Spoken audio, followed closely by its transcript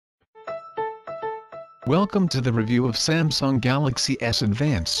Welcome to the review of Samsung Galaxy S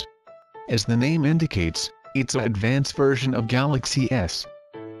Advance. As the name indicates, it's an advanced version of Galaxy S.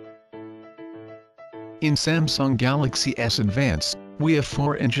 In Samsung Galaxy S Advance, we have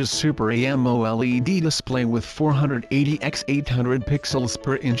 4" Super AMOLED display with 480 x 800 pixels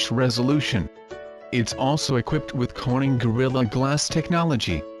per inch resolution. It's also equipped with Corning Gorilla Glass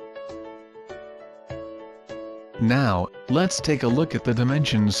technology. Now, let's take a look at the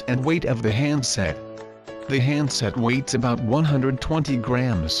dimensions and weight of the handset. The handset weighs about 120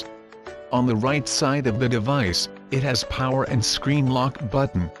 grams. On the right side of the device, it has power and screen lock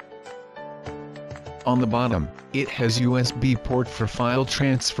button. On the bottom, it has USB port for file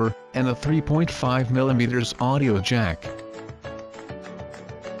transfer, and a 3.5mm audio jack.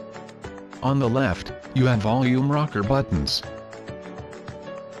 On the left, you have volume rocker buttons.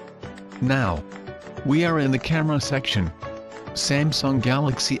 Now, we are in the camera section. Samsung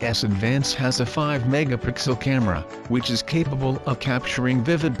Galaxy S Advance has a 5-megapixel camera, which is capable of capturing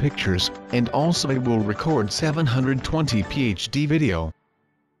vivid pictures, and also it will record 720p HD video.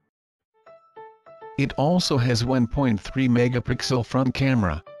 It also has 1.3-megapixel front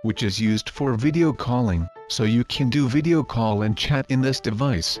camera, which is used for video calling, so you can do video call and chat in this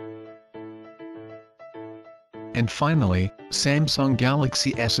device. And finally, Samsung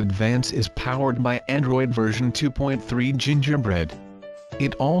Galaxy S Advance is powered by Android version 2.3 Gingerbread.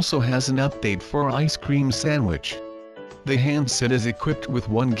 It also has an update for Ice Cream Sandwich. The handset is equipped with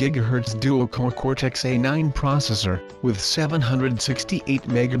 1 GHz dual-core Cortex-A9 processor, with 768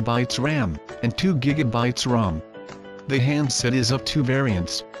 MB RAM, and 2 GB ROM. The handset is of 2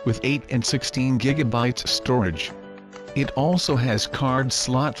 variants, with 8 and 16 GB storage. It also has card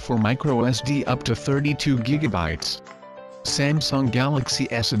slot for microSD up to 32 GB. Samsung Galaxy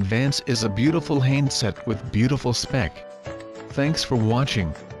S Advance is a beautiful handset with beautiful spec. Thanks for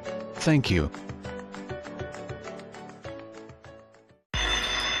watching. Thank you.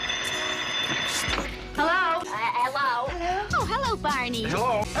 Hello? Hello? Hello? Oh, hello, Barney.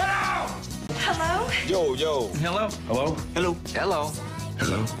 Hello? Hello? Hello? Yo, yo. Hello? Hello? Hello? Hello?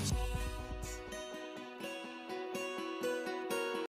 Hello?